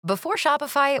Before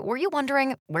Shopify, were you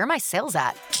wondering, where are my sales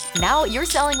at? Now you're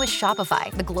selling with Shopify,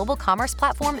 the global commerce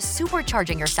platform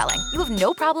supercharging your selling. You have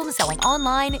no problem selling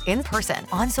online, in person,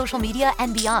 on social media,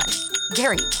 and beyond.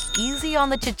 Gary, easy on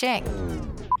the cha-ching.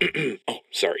 Oh,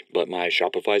 sorry, but my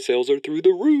Shopify sales are through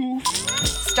the roof.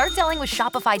 Start selling with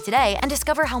Shopify today and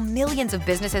discover how millions of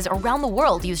businesses around the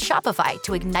world use Shopify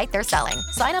to ignite their selling.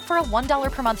 Sign up for a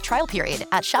 $1 per month trial period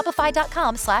at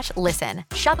shopify.com/listen.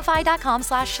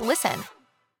 Shopify.com/listen.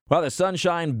 Well, the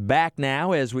sunshine back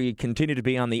now as we continue to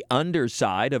be on the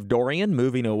underside of Dorian,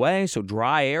 moving away. So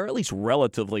dry air, at least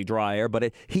relatively dry air, but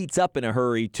it heats up in a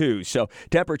hurry too. So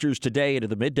temperatures today into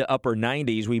the mid to upper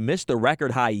 90s. We missed the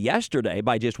record high yesterday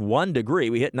by just 1 degree.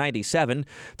 We hit 97.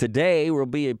 Today we'll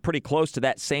be pretty close to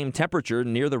that same temperature,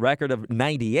 near the record of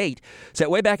 98. Set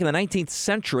way back in the 19th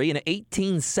century in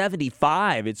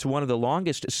 1875. It's one of the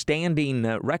longest standing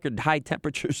record high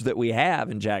temperatures that we have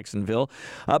in Jacksonville,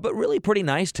 but really pretty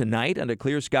nice tonight. Under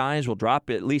clear skies, we'll drop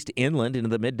at least inland into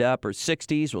the mid to upper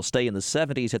 60s. We'll stay in the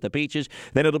 70s at the beaches.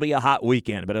 Then it'll be a hot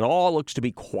weekend, but it all looks to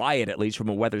be quiet, at least from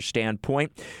a weather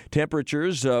standpoint.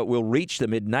 Temperatures will reach the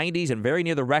mid-90s and very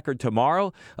near the record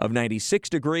tomorrow of 96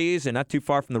 degrees, and not too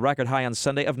far from the record high on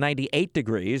Sunday of 98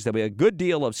 degrees. There'll be a good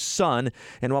deal of sun,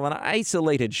 and while an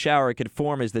isolated shower could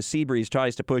form as the sea breeze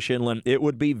tries to push inland, it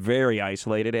would be very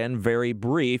isolated and very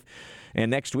brief. And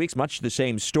next week's much the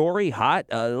same story. Hot,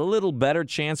 a little better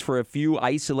chance for a few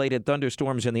isolated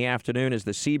thunderstorms in the afternoon as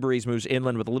the sea breeze moves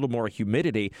inland with a little more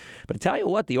humidity. But I tell you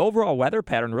what, the overall weather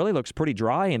pattern really looks pretty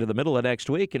dry into the middle of next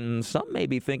week. And some may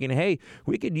be thinking, hey,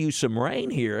 we could use some rain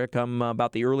here come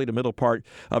about the early to middle part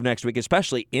of next week,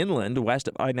 especially inland west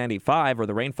of I-95, where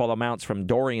the rainfall amounts from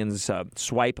Dorian's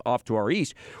swipe off to our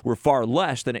east were far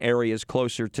less than areas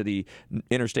closer to the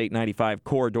Interstate 95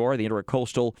 corridor, the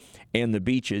intercoastal, and the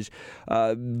beaches.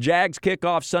 JAGS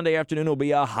kickoff Sunday afternoon will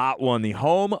be a hot one. The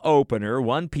home opener,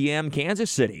 1 p.m. Kansas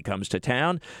City comes to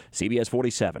town. CBS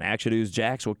 47 Action News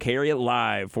JAGS will carry it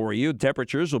live for you.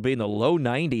 Temperatures will be in the low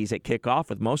 90s at kickoff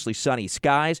with mostly sunny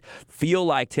skies. Feel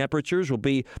like temperatures will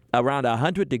be around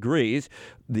 100 degrees.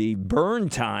 The burn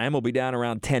time will be down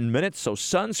around 10 minutes, so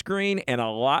sunscreen and a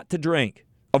lot to drink.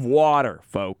 Of water,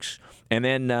 folks. And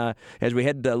then as we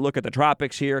head to look at the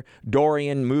tropics here,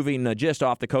 Dorian moving just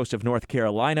off the coast of North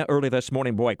Carolina early this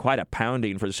morning. Boy, quite a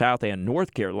pounding for South and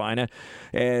North Carolina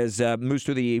as moves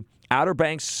through the Outer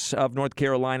Banks of North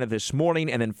Carolina this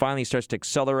morning, and then finally starts to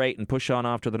accelerate and push on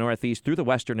off to the northeast through the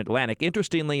western Atlantic.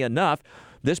 Interestingly enough,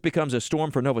 this becomes a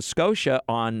storm for Nova Scotia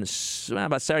on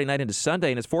about Saturday night into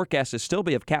Sunday, and its forecast is still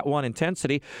be of Cat 1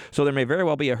 intensity, so there may very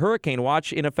well be a hurricane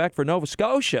watch in effect for Nova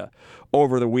Scotia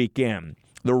over the weekend.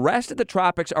 The rest of the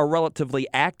tropics are relatively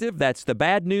active. That's the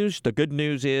bad news. The good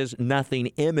news is nothing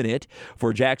imminent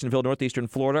for Jacksonville, northeastern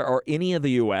Florida, or any of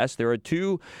the U.S. There are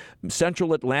two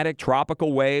central Atlantic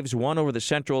tropical waves. One over the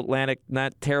central Atlantic,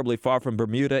 not terribly far from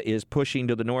Bermuda, is pushing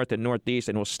to the north and northeast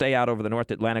and will stay out over the North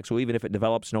Atlantic, so even if it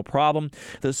develops, no problem.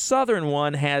 The southern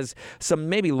one has some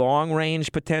maybe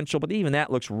long-range potential, but even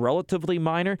that looks relatively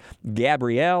minor.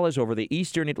 Gabrielle is over the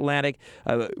eastern Atlantic,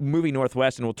 moving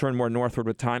northwest and will turn more northward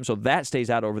with time, so that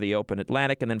stays out over the open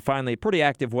Atlantic. And then finally, a pretty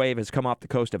active wave has come off the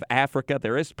coast of Africa.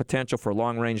 There is potential for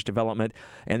long-range development,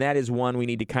 and that is one we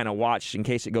need to kind of watch in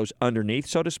case it goes underneath,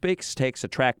 so to speak. Takes a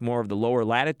track more of the lower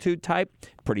latitude type,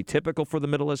 pretty typical for the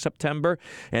middle of September.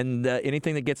 And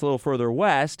anything that gets a little further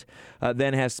west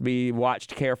then has to be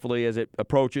watched carefully as it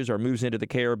approaches or moves into the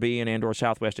Caribbean and or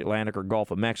Southwest Atlantic or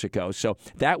Gulf of Mexico. So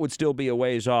that would still be a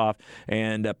ways off,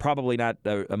 and probably not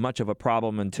much of a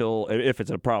problem until, if it's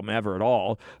a problem ever at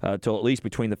all, until at least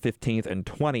between the 15th and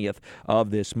 20th of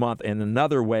this month. And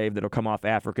another wave that will come off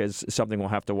Africa is something we'll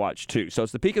have to watch too. So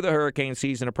it's the peak of the hurricane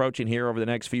season approaching here over the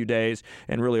next few days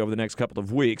and really over the next couple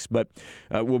of weeks, but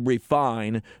we'll be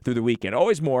fine through the weekend.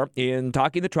 Always more in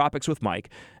Talking the Tropics with Mike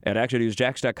at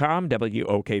ActionNewsJax.com,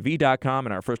 WOKV.com,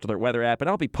 and our First Alert Weather app. And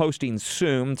I'll be posting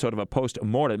soon, sort of a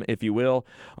post-mortem, if you will,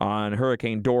 on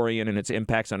Hurricane Dorian and its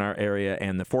impacts on our area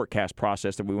and the forecast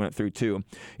process that we went through too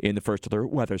in the First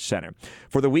Alert Weather Center.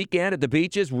 For the weekend at the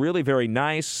beaches, really very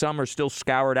nice. Some are still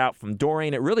scoured out from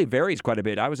Dorian. It really varies quite a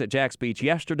bit. I was at Jax Beach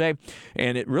yesterday,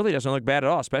 and it really doesn't look bad at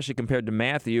all, especially compared to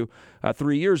Matthew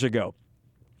 3 years ago.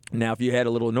 Now, if you head a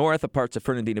little north of parts of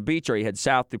Fernandina Beach or you head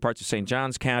south through parts of St.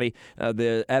 Johns County,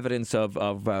 the evidence of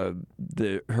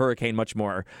the hurricane much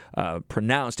more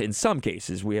pronounced in some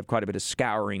cases. We have quite a bit of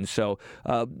scouring, so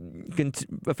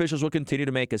officials will continue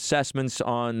to make assessments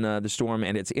on the storm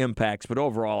and its impacts. But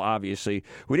overall, obviously,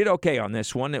 we did okay on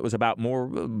this one. It was about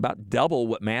double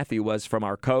what Matthew was from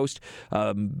our coast,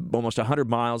 almost 100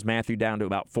 miles. Matthew down to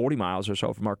about 40 miles or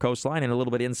so from our coastline, and a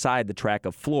little bit inside the track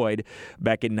of Floyd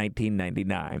back in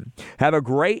 1999. time. Have a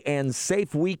great and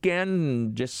safe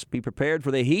weekend. Just be prepared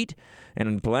for the heat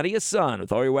and plenty of sun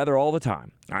with all your weather all the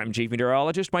time. I'm Chief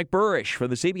Meteorologist Mike Burrish for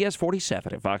the CBS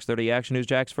 47 at Fox 30 Action News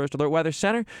Jax First Alert Weather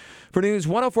Center for News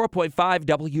 104.5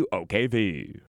 WOKV.